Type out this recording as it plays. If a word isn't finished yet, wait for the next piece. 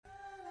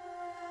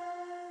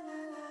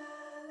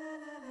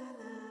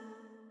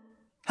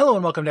Hello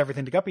and welcome to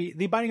Everything to Guppy,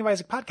 the Binding of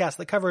Isaac podcast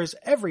that covers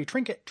every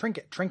trinket,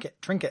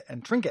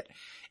 and trinket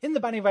in the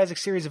Binding of Isaac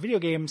series of video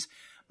games.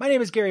 My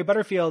name is Gary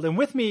Butterfield, and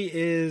with me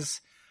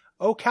is,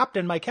 oh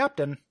captain, my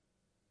captain,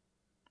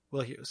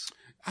 Will Hughes.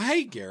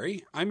 Hi,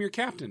 Gary. I'm your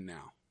captain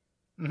now.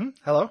 Mm-hmm.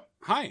 Hello.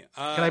 Hi.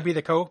 Can I be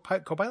the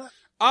co-pilot?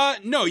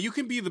 No, you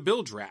can be the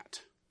bilge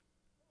rat.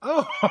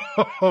 Oh.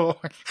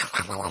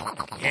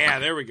 Yeah,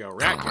 there we go.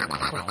 Rat.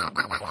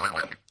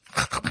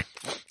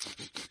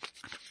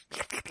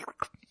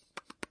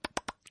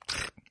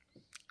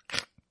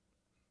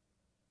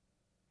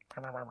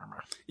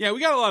 Yeah, we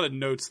got a lot of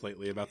notes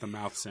lately about the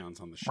mouth sounds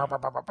on the show.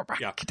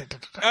 Yeah.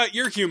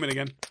 You're human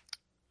again.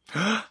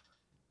 Oh,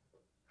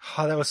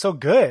 that was so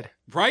good.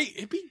 Right?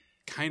 It'd be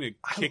kind of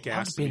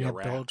kick-ass to be a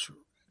rat. Bilge,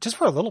 just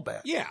for a little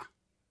bit. Yeah.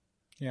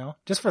 You know,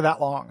 just for that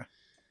long.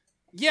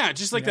 Yeah,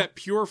 just like that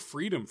pure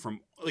freedom from...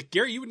 Like,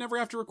 Gary, you would never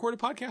have to record a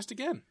podcast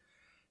again.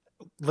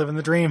 Living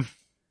the dream.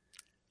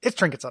 It's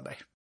Trinket Sunday.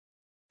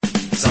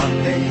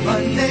 Sunday,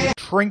 Monday,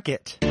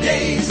 Trinket.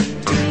 days,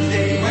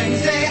 Tuesday,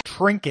 Wednesday,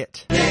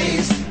 Trinket.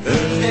 days,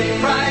 Thursday,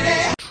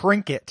 Friday,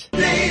 Trinket.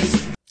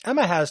 days.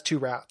 Emma has 2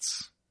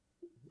 rats.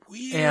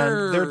 Weird.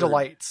 And they're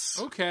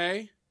delights.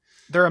 Okay.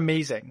 They're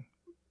amazing.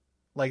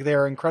 Like,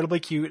 they're incredibly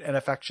cute and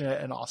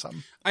affectionate and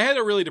awesome. I had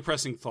a really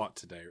depressing thought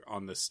today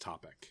on this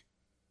topic.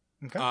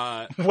 Okay.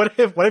 What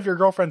if your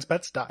girlfriend's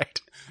pets died?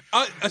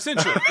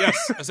 Essentially,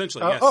 yes.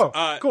 Essentially,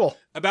 yes. Cool.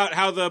 About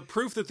how the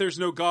proof that there's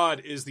no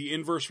God is the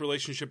inverse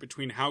relationship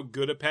between how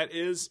good a pet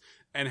is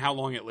and how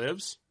long it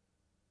lives.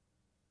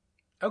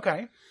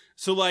 Okay.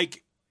 So,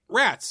 like,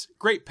 rats,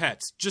 great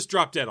pets, just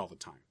drop dead all the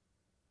time.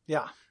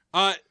 Yeah.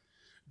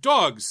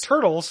 Dogs.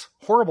 Turtles,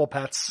 horrible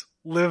pets,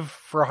 live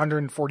for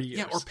 140 years.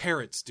 Yeah, or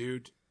parrots,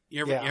 dude.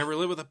 You ever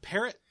live with a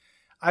parrot?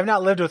 I've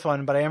not lived with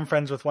one, but I am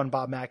friends with one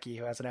Bob Mackey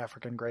who has an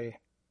African gray.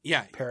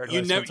 Yeah, Parrot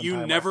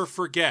you never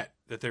forget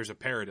that there's a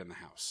parrot in the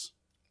house.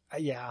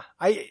 Yeah,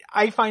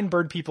 I find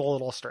bird people a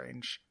little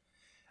strange.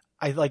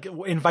 I like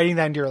inviting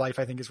that into your life.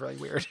 I think is really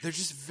weird. They're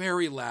just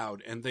very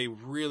loud, and they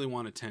really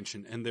want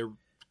attention, and their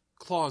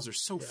claws are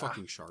so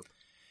fucking sharp.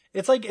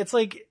 It's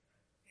like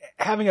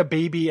having a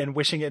baby and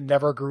wishing it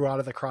never grew out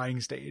of the crying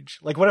stage.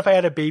 Like, what if I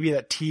had a baby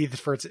that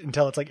teethed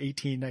until it's like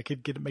 18? I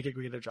could make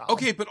it get a job.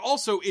 Okay, but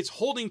also it's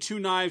holding 2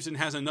 knives and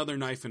has another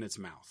knife in its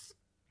mouth.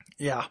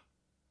 Yeah.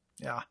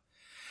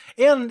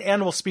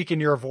 And will speak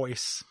in your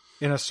voice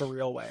in a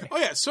surreal way. Oh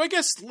yeah, so I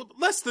guess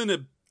less than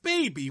a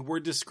baby, we're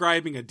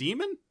describing a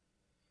demon?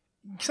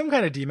 Some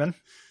kind of demon.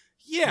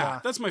 Yeah.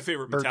 That's my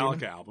favorite Bird Metallica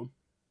demon. album.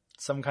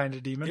 Some kind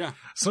of demon. Yeah.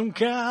 Some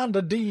kind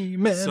of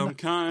demon. Some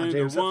kind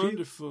James of Hetfield.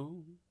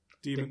 wonderful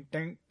demon.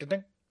 Ding, ding,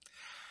 ding,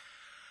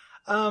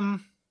 ding.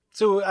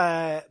 So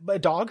a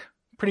dog,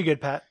 pretty good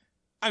pet.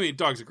 I mean,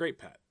 dog's a great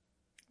pet.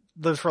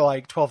 Lives for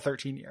like 12,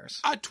 13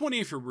 years. 20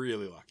 if you're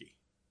really lucky.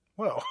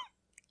 Whoa.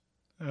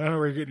 I don't know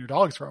where you're getting your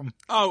dogs from.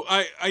 Oh,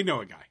 I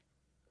know a guy.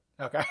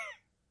 Okay.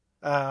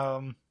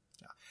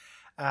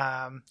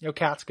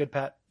 Cat's a good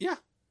pet. Yeah.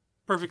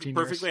 15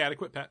 Perfectly years.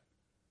 adequate pet.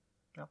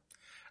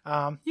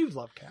 You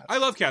love cats. I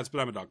love cats,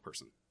 but I'm a dog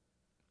person.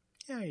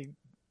 Yeah,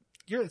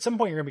 you're at some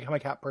point you're gonna become a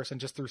cat person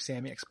just through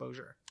Sammy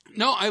exposure.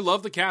 No, I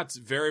love the cats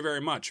very,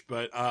 very much,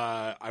 but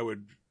I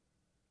would,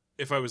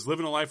 if I was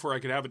living a life where I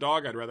could have a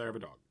dog, I'd rather have a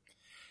dog.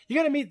 You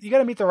gotta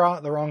meet the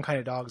wrong kind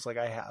of dogs like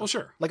I have. Well,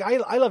 sure. Like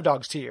I love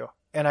dogs too,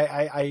 and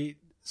I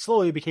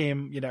slowly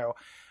became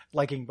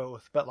liking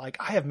both. But like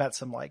I have met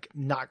some like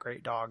not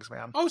great dogs,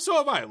 man. Oh, so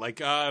have I. Like,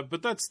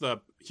 but that's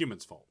the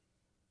human's fault.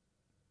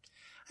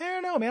 I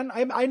don't know, man.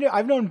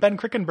 I've known Ben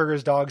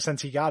Krickenberger's dog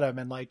since he got him,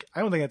 and like I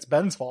don't think it's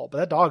Ben's fault, but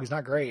that dog is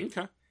not great.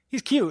 Okay.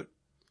 He's cute.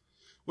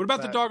 What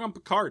about the dog on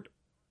Picard?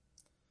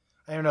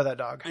 I don't know that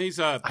dog. He's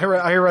I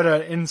read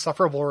an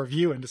insufferable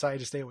review and decided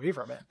to stay away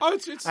from it. Oh,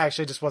 it's I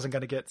actually just wasn't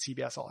going to get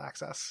CBS All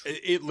Access.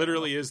 It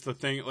literally is the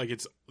thing. Like,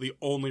 it's the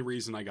only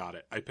reason I got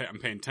it. I'm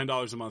paying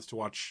 $10 a month to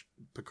watch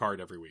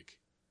Picard every week.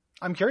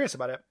 I'm curious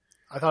about it.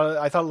 I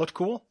thought it looked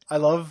cool. I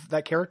love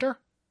that character.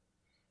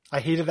 I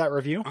hated that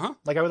review. Uh-huh.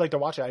 Like, I would like to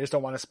watch it. I just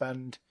don't want to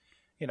spend,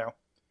 that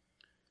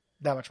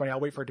much money. I'll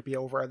wait for it to be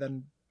over and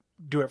then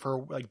do it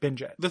for like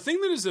binge it. The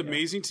thing that is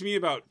amazing to me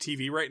about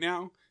TV right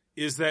now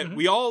is that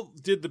we all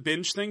did the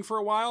binge thing for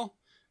a while.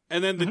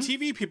 And then the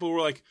TV people were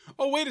like,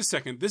 oh, wait a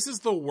second. This is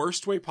the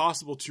worst way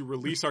possible to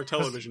release our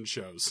television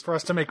shows. For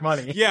us to make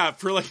money. Yeah,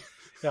 for like...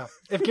 Yeah.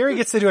 If Gary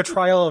gets to do a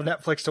trial of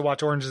Netflix to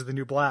watch Orange is the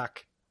New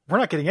Black, we're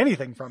not getting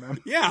anything from him.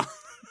 Yeah.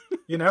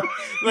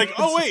 Like,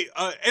 oh, wait.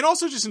 And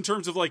also just in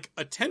terms of, like,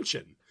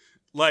 attention.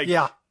 Like,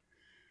 yeah.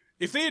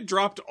 If they had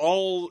dropped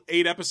all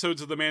 8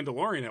 episodes of The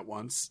Mandalorian at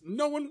once,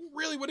 no one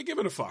really would have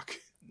given a fuck.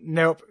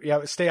 Nope.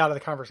 Yeah, stay out of the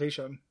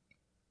conversation.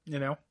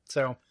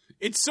 So...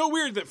 It's so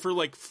weird that for,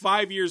 like,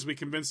 5 years we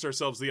convinced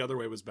ourselves the other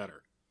way was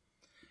better.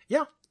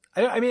 Yeah.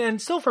 I mean,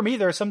 and still for me,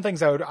 there are some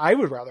things I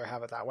would rather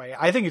have it that way.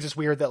 I think it's just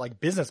weird that, like,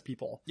 business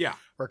people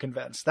were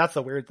convinced. That's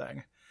the weird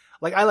thing.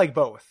 Like, I like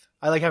both.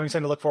 I like having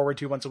something to look forward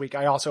to once a week.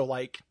 I also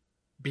like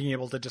being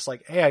able to just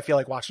like, hey, I feel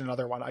like watching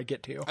another one. I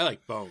get to. I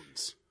like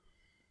Bones.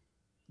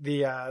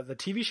 The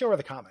TV show or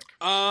the comic?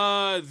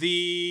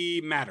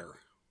 The Matter.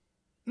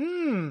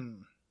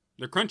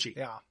 They're crunchy.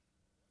 Yeah.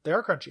 They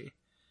are crunchy. You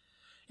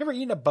ever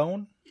eaten a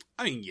bone?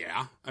 I mean,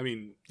 yeah.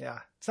 Yeah.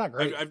 It's not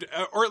great.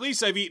 Or at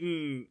least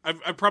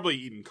I've probably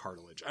eaten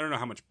cartilage. I don't know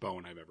how much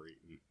bone I've ever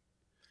eaten.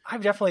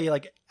 I've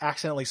definitely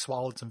accidentally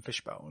swallowed some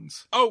fish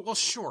bones. Oh, well,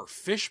 sure.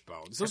 Fish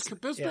bones. Those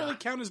barely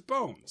count as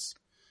bones.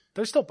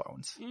 They're still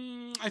bones.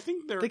 I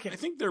think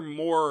they're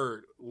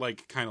more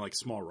kind of like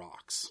small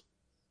rocks.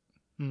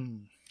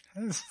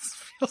 This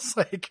feels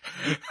like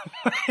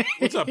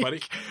What's up,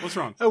 buddy? What's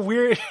wrong?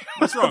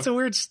 What's wrong? It's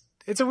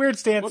a weird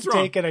stance What's to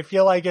wrong? take, and I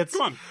feel like it's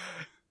Come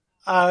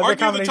on.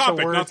 Argue the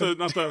topic, not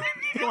the.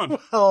 Come on.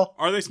 Well,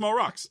 Are they small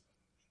rocks?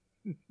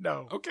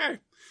 no. Okay.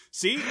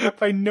 See,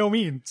 By no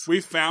means.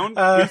 we found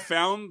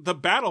the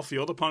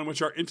battlefield upon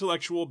which our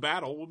intellectual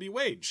battle will be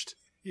waged.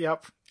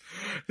 Yep.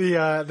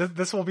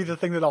 This will be the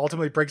thing that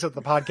ultimately breaks up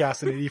the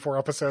podcast in 84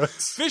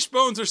 episodes. Fish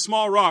bones are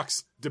small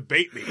rocks.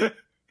 Debate me.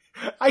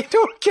 I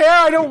don't care.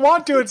 I don't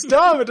want to. It's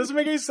dumb. It doesn't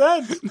make any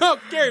sense. No,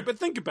 Gary, but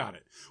think about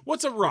it.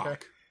 What's a rock?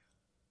 Okay.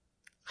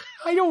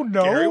 I don't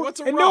know. Gary, what's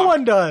a and rock? no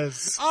one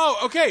does.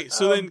 Oh, okay.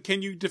 So then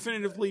can you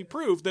definitively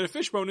prove that a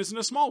fish bone isn't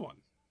a small one?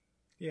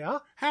 Yeah.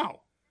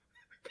 How?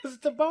 Because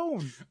it's a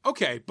bone.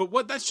 Okay,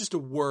 but that's just a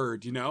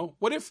word,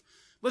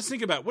 let's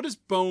think about it. What does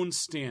bone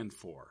stand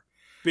for?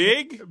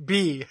 Big,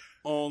 B.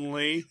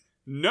 only,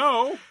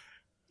 no,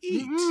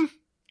 eat. Mm-mm.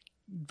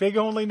 Big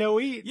only no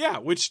eat. Yeah,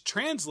 which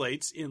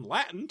translates in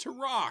Latin to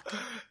rock.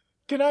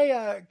 Can I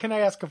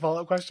ask a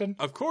follow-up question?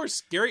 Of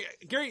course, Gary,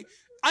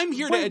 I'm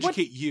here to Wait,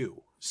 educate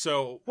you.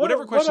 So what-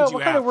 whatever what, questions you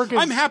what kind have, of work is-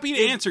 I'm happy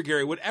to answer,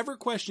 Gary, whatever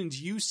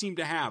questions you seem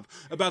to have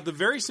about the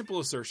very simple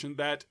assertion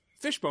that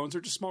fish bones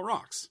are just small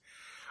rocks.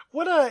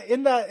 What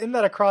in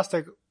that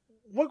acrostic,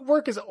 what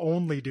work is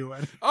only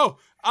doing? Oh,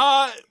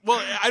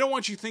 well, I don't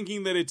want you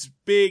thinking that it's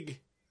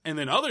big and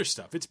then other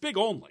stuff. It's big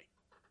only.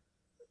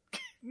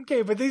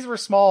 Okay, but these were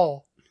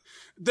small.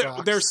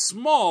 Rocks. They're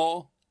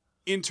small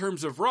in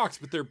terms of rocks,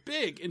 but they're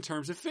big in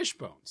terms of fish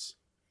bones.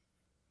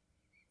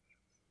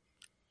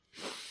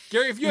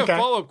 Gary, if you have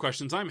follow-up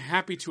questions, I'm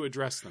happy to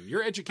address them.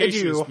 Your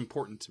education is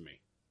important to me.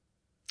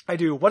 I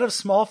do. What of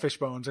small fish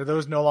bones? Are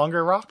those no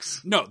longer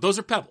rocks? No, those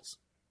are pebbles.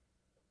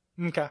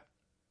 Okay.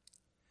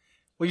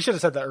 Well, you should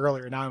have said that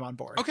earlier. Now I'm on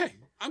board. Okay.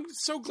 I'm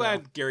so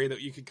glad, Gary,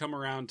 that you could come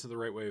around to the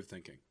right way of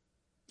thinking.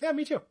 Yeah,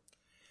 me too.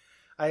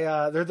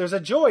 There's a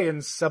joy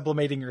in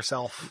sublimating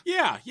yourself.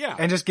 Yeah.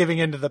 And just giving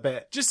into the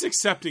bit. Just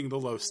accepting the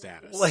low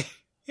status.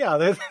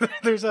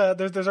 There's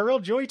a real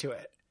joy to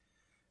it.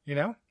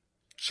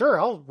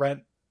 Sure, I'll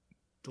rent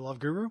The Love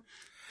Guru.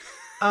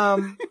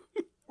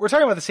 We're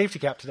talking about the safety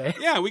cap today.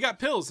 Yeah, we got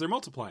pills. They're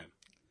multiplying.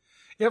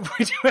 Yep,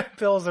 we do have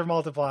pills. They're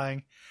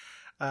multiplying.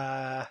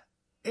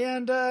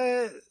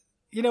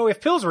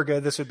 If pills were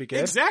good, this would be good.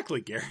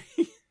 Exactly, Gary.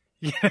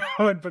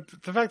 But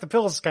the fact the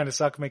pills kind of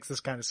suck makes this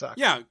kind of suck.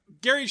 Yeah,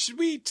 Gary, should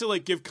we, to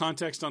give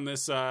context on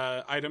this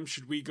item,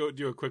 should we go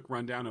do a quick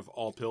rundown of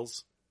all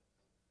pills?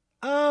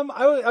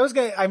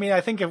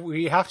 I think if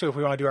we have to, if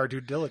we want to do our due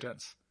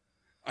diligence.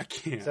 I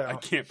can't. So. I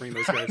can't bring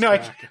those guys No,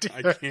 back.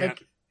 I can't.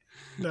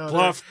 No,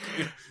 Bluff.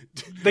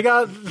 They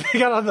got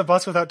on the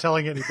bus without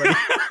telling anybody.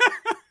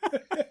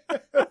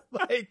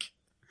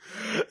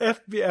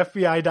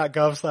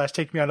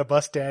 FBI.gov/take me on a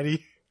bus,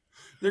 daddy.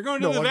 They're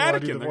going to the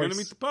Vatican. They're going to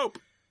meet the Pope.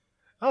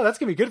 Oh, that's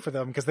going to be good for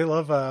them because they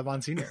love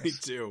Monsignors. They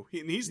do.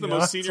 He's the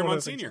most senior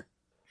Monsignor.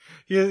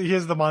 He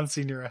is the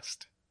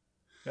Monsignorist.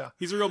 Yeah.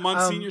 He's a real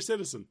Monsignor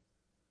citizen.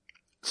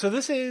 So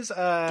this is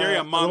Gary,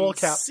 a little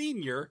cap.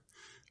 Monsignor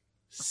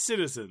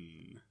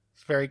citizen.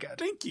 Very good.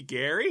 Thank you,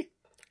 Gary.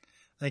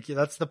 Thank you.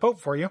 That's the Pope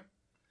for you.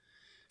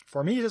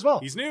 For me as well.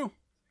 He's new.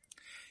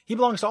 He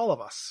belongs to all of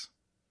us.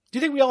 Do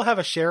you think we all have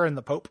a share in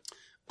the Pope?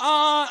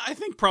 I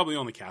think probably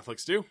only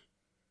Catholics do.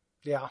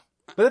 Yeah.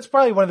 But that's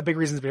probably one of the big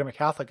reasons to become a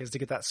Catholic is to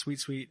get that sweet,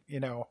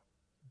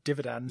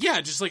 dividend.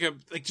 Yeah, just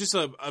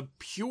a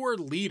pure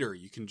leader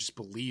you can just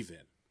believe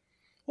in.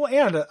 Well,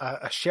 and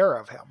a share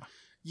of him.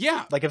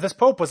 Yeah. Like if this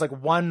Pope was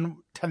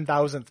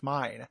 1/10,000th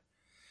mine, it'd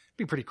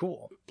be pretty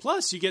cool.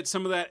 Plus you get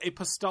some of that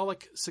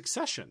apostolic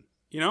succession,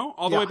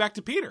 all the way back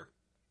to Peter.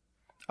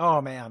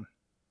 Oh man.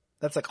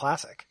 That's a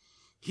classic.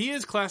 He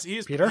is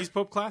classic. Peter? He's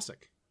Pope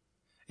classic.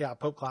 Yeah,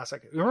 Pope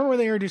classic. Remember when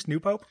they introduced New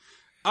Pope?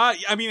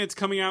 It's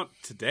coming out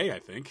today, I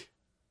think.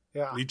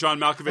 Yeah. The John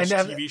Malkovich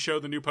TV show,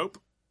 The New Pope.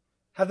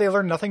 Have they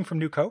learned nothing from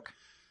New Coke?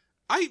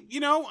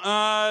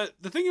 The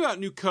thing about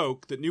New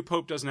Coke that New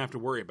Pope doesn't have to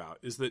worry about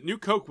is that New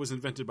Coke was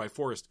invented by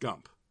Forrest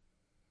Gump.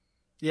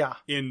 Yeah.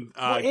 In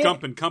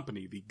Gump and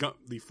Company,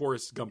 the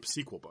Forrest Gump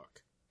sequel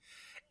book.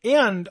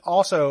 And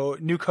also,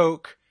 New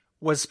Coke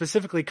was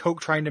specifically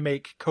Coke trying to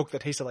make Coke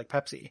that tasted like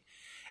Pepsi.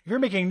 If you're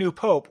making New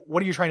Pope,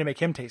 what are you trying to make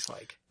him taste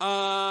like?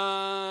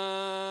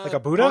 Like a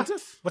Buddha?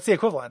 Pontiff? What's the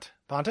equivalent?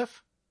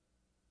 Pontiff?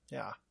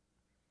 Yeah.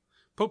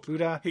 Pope.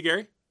 Buddha. Hey,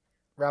 Gary.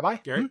 Rabbi?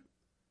 Gary?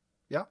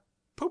 Yeah.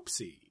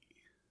 Popesy.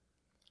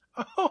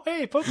 Oh,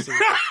 hey, Popesy.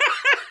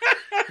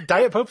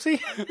 Diet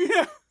Popesy?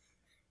 Yeah.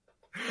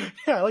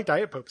 Yeah, I like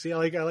Diet Popsy. I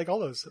like all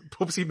those.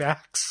 Popsy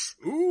Max.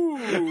 Ooh.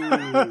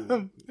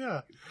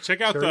 Yeah.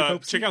 check out Cherry the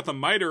Popsy. check out the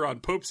miter on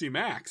Popsy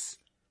Max.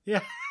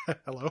 Yeah.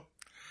 Hello.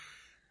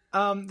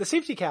 The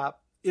safety cap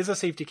is a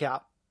safety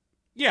cap.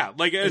 Yeah,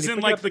 like as you in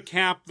pick like up- the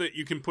cap that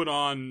you can put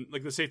on,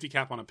 like the safety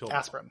cap on a pill. bottle.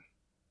 Aspirin.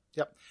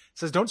 Yep. It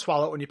says don't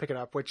swallow it when you pick it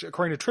up, which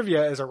according to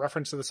trivia is a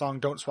reference to the song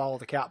Don't Swallow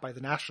the Cap by The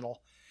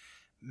National.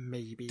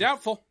 Maybe.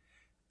 Doubtful.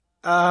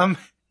 And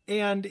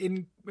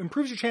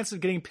improves your chances of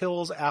getting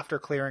pills after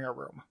clearing a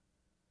room.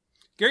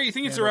 Gary, you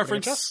think it's And a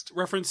opening a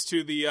reference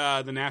to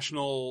the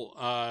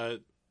National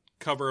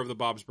cover of the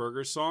Bob's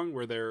Burgers song,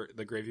 where they're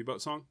the Gravy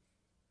Boat song?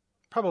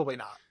 Probably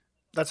not.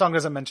 That song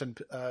doesn't mention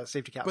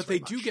safety caps. But very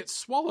they do much. get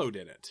swallowed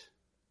in it.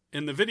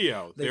 In the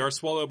video, they They- are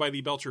swallowed by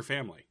the Belcher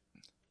family.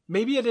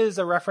 Maybe it is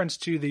a reference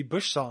to the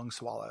Bush song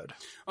 "Swallowed."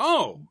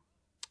 Oh,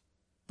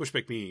 bush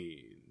baked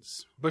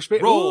beans, Bush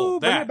Roll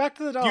bring that. it back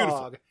to the dog.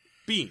 Beautiful.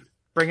 bean.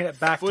 Bringing it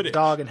back to Footage. the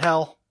dog in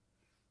hell.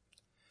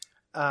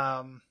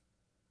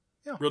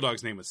 Real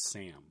dog's name was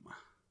Sam.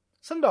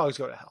 Some dogs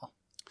go to hell.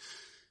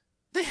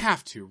 They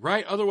have to,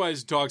 right?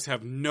 Otherwise, dogs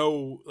have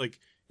no like.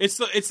 It's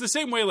the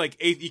same way like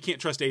you can't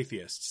trust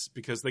atheists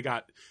because they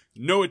got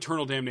no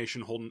eternal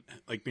damnation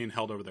being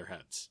held over their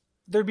heads.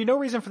 There'd be no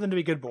reason for them to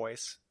be good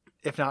boys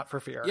if not for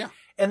fear. Yeah.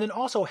 And then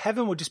also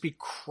heaven would just be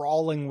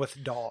crawling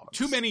with dogs.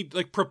 Too many,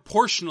 like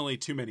proportionally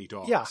too many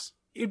dogs. Yeah.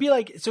 It'd be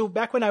like, so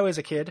back when I was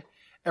a kid,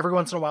 every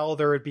once in a while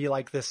there would be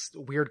like this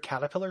weird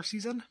caterpillar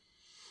season.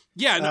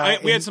 Yeah, no,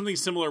 we had something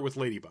similar with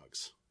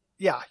ladybugs.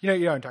 Yeah. You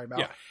know what I'm talking about.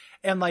 Yeah.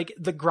 And like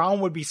the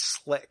ground would be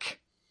slick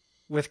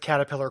with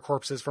caterpillar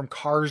corpses from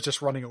cars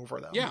just running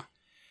over them. Yeah.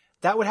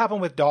 That would happen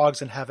with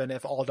dogs in heaven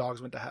if all dogs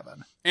went to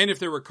heaven. And if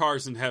there were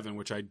cars in heaven,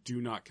 which I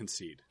do not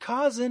concede.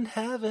 Cars in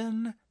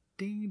heaven.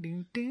 Ding,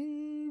 ding,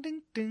 ding,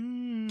 ding,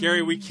 ding.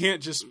 Gary, we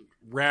can't just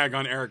rag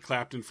on Eric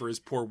Clapton for his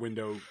poor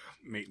window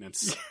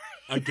maintenance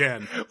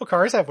again. Well,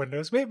 cars have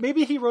windows.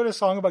 Maybe he wrote a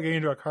song about getting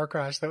into a car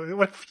crash.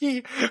 What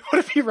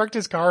if he wrecked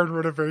his car and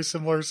wrote a very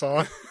similar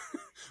song?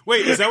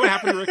 Wait, is that what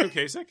happened to Rick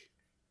Ocasek?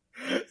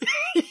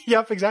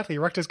 Yep, exactly. He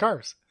wrecked his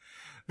cars.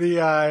 You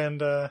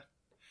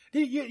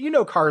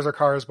know Cars Are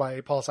Cars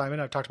by Paul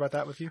Simon. I've talked about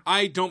that with you.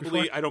 I don't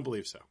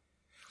believe so.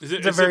 Is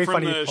It's a it very from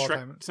funny the Paul Shrek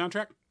Simon.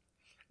 soundtrack?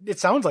 It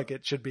sounds like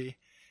it should be.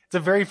 It's a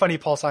very funny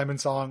Paul Simon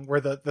song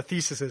where the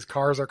thesis is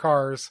cars are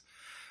cars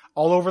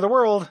all over the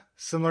world,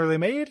 similarly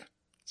made,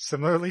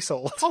 similarly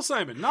sold. Paul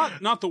Simon,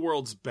 not the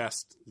world's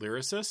best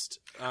lyricist.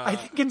 I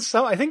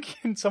think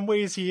in some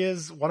ways he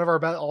is one of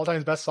our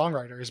all-time best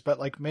songwriters, but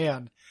like,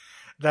 man,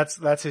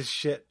 that's his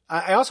shit.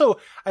 I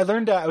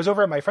learned, I was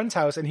over at my friend's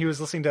house and we were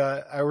listening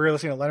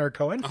to Leonard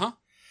Cohen. Uh-huh.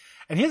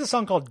 And he has a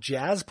song called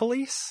Jazz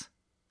Police.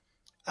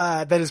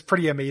 That is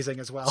pretty amazing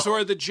as well. So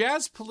are the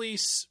Jazz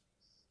Police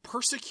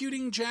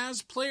persecuting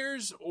jazz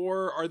players,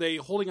 or are they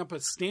holding up a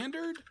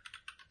standard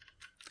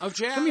of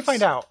jazz? Let me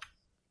find out.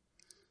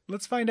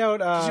 Let's find out.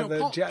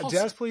 Paul-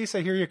 Jazz Police,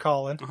 I hear you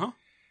calling. Uh-huh.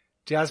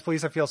 Jazz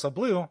Police, I feel so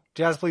blue.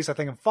 Jazz Police, I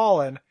think I'm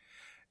falling.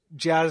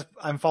 Jazz,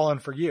 I'm falling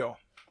for you.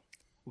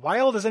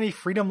 Wild as any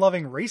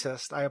freedom-loving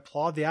racist, I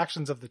applaud the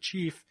actions of the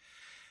chief.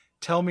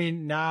 Tell me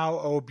now,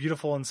 oh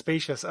beautiful and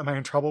spacious, am I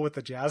in trouble with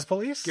the Jazz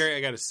Police? Gary,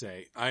 I gotta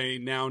say, I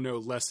now know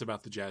less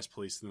about the Jazz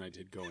Police than I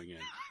did going in.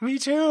 Me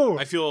too.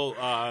 I feel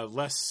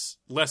less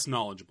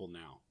knowledgeable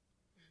now.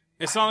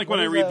 It's not like What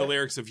when I is read that? the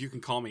lyrics of "You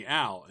Can Call Me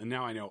Al," and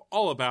now I know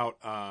all about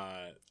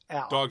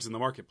Al. dogs in the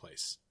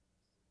marketplace.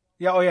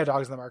 Yeah, oh yeah,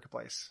 Dogs in the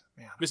Marketplace.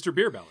 Man. Mr.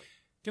 Beer Belly,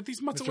 get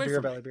these mutts Mr. away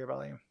from me. Beer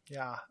Belly.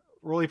 Yeah.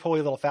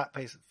 Roly-poly little fat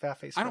face.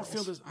 I don't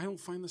feel this. I don't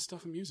find this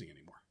stuff amusing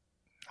anymore.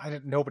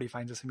 Nobody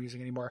finds this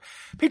amusing anymore.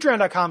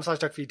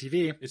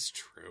 Patreon.com/DuckFeedTV. It's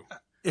true.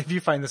 If you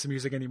find this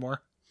amusing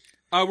anymore.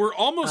 We're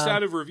almost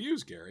out of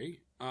reviews, Gary.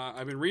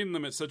 I've been reading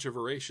them at such a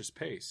voracious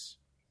pace.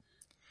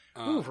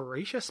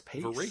 Voracious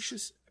pace.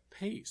 Voracious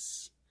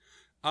pace.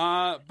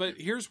 But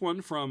here's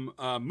one from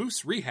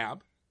Moose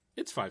Rehab.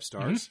 It's 5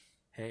 stars.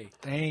 Hey,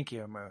 Thank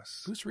you,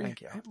 Moose. Moose Rehab.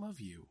 Thank you. I love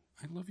you.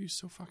 I love you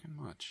so fucking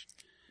much.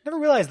 Never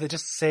realized that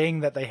just saying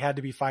that they had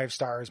to be 5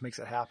 stars makes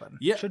it happen.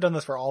 Yeah. Should have done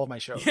this for all of my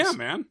shows. Yeah,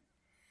 man.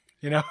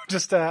 You know,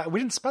 just, we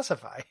didn't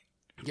specify.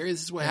 Gary,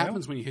 this is what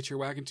happens when you hitch your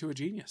wagon to a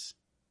genius.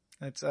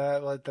 That's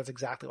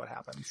exactly what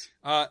happens.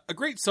 A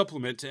great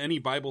supplement to any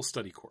Bible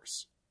study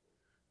course.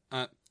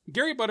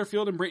 Gary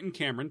Butterfield and Brayton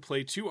Cameron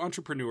play 2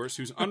 entrepreneurs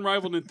whose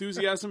unrivaled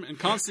enthusiasm and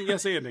constant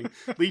yes-anding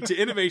lead to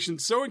innovation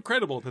so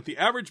incredible that the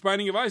average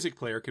Binding of Isaac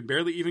player can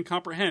barely even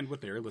comprehend what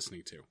they are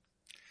listening to.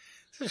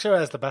 This show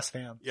has the best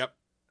fans. Yep.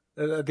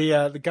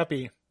 The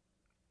guppy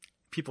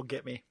people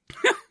get me.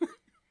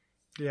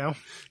 You know?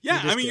 Yeah,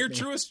 You just I mean, get your me.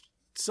 truest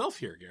self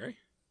here, Gary.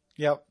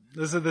 Yep.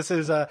 This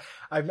is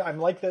I'm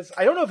like this.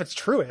 I don't know if it's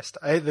truest.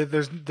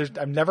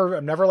 I'm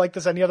never like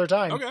this any other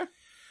time. Okay.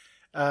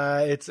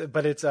 It's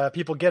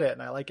people get it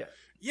and I like it.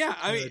 Yeah,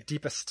 I The mean,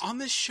 deepest. on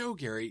this show,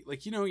 Gary,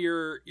 like, you know,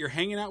 you're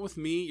hanging out with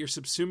me, you're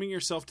subsuming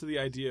yourself to the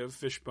idea of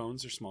fish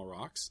bones or small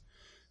rocks.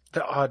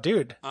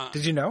 Dude,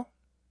 did you know?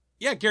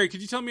 Yeah, Gary,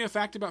 could you tell me a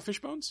fact about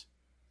fish bones?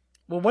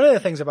 Well, one of the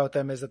things about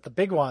them is that the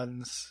big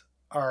ones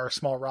are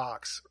small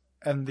rocks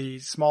and the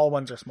small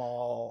ones are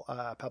small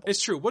pebbles.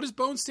 It's true. What does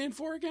BONE stand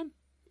for again?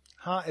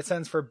 Huh? It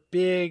stands for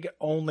big,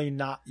 only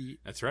not eat.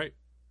 That's right.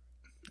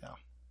 Yeah.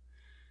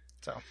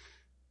 So.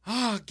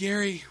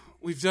 Gary,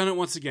 we've done it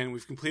once again.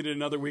 We've completed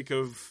another week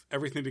of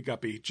Everything to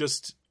Guppy.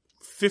 Just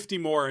 50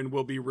 more and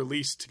we'll be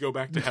released to go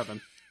back to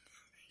heaven.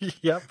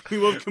 Yep.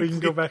 We can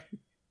go back.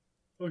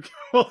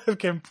 We'll have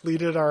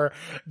completed our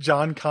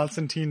John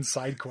Constantine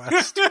side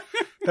quest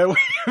that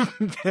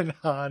we've been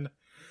on.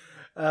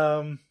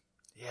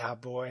 Yeah,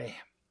 boy.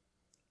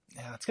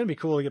 Yeah, it's going to be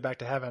cool to get back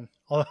to heaven.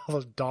 All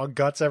those dog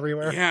guts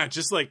everywhere. Yeah,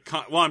 just like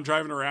while I'm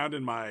driving around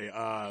in my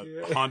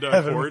Honda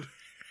Accord.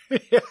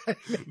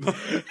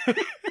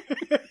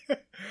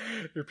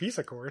 Your piece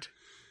of cord.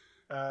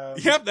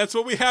 Yep, that's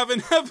what we have in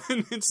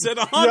heaven instead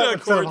of Honda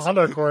Accords. Instead of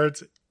Honda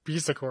Accords,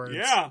 piece of cords.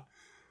 Yeah.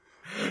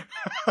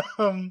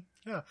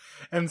 Yeah.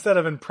 And instead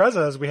of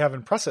imprezas, we have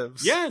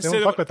impressives. Yeah, they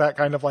don't fuck with that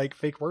kind of like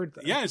fake word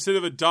thing. Yeah, instead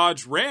of a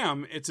Dodge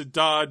Ram, it's a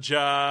Dodge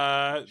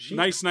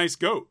nice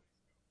goat.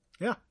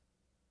 Yeah.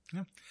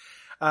 Yeah.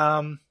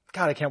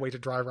 God, I can't wait to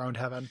drive around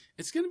heaven.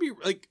 It's going to be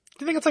like...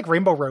 Do you think it's like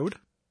Rainbow Road?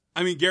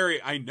 I mean, Gary,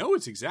 I know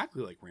it's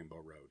exactly like Rainbow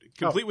Road.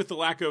 Complete with the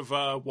lack of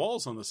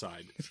walls on the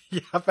side.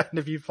 Yep, and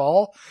if you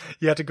fall,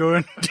 you have to go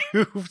and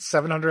do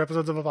 700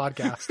 episodes of a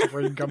podcast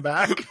before you can come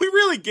back. We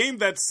really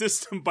gamed that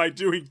system by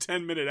doing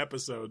 10-minute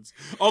episodes.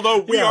 Although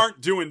we aren't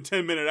doing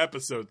 10-minute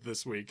episodes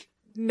this week.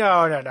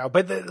 No.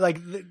 But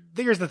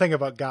here's the thing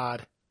about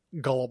God.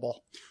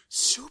 Gullible.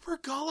 Super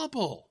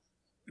gullible.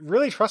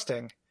 Really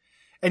trusting.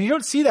 And you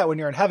don't see that when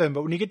you're in heaven,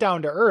 but when you get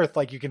down to earth,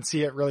 like you can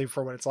see it really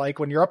for what it's like.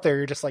 When you're up there,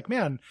 you're just like,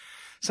 man,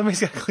 somebody's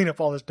got to clean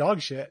up all this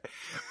dog shit.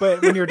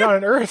 But when you're down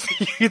on earth,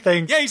 you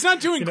think... Yeah, he's not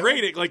doing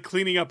great at like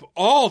cleaning up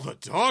all the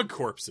dog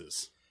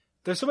corpses.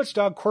 There's so much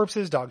dog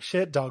corpses, dog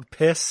shit, dog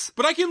piss.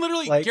 But I can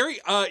literally... Gary,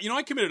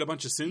 I committed a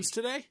bunch of sins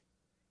today.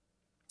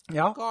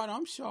 Yeah? God,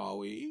 I'm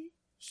sorry.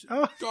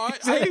 Oh, God,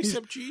 I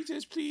accept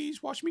Jesus.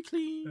 Please wash me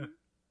clean.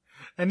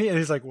 And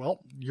he's like,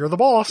 well, you're the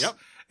boss. Yep.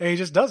 And he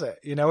just does it,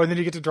 and then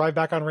you get to drive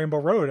back on Rainbow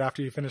Road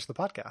after you finish the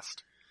podcast.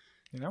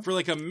 For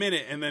like a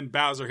minute, and then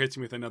Bowser hits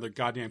me with another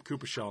goddamn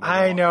Koopa shell.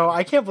 I know.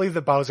 I can't believe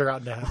that Bowser got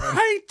into heaven.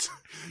 Right?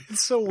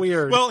 It's so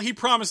weird. Well, he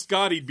promised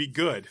God he'd be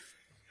good.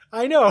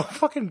 I know.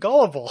 Fucking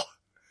gullible.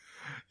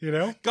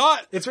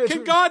 God,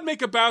 can God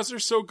make a Bowser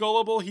so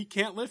gullible he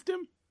can't lift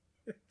him?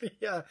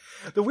 Yeah.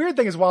 The weird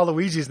thing is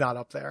Waluigi's not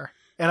up there.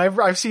 And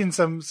I've seen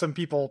some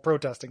people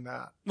protesting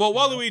that. Well,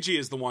 Waluigi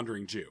is the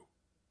wandering Jew.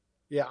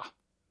 Yeah.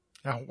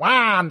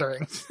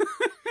 Wandering.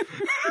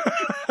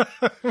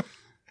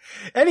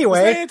 Anyway.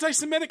 Is that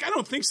anti-Semitic? I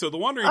don't think so. The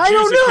wandering Jew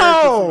is a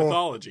character from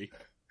mythology.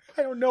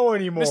 I don't know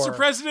anymore. Mr.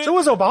 President. So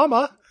was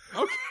Obama.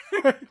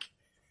 Okay.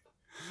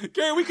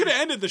 Gary, we could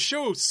have ended the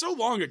show so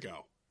long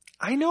ago.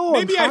 I know.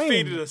 Maybe I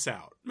faded us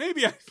out.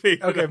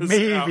 Okay,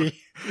 maybe.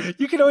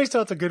 You can always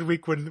tell it's a good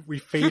week when we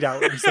fade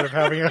out instead of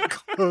having a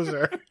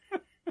closer.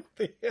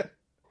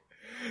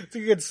 It's a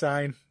good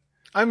sign.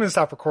 I'm going to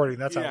stop recording.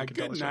 That's how we can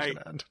tell the show's going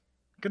to end.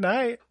 Good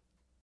night.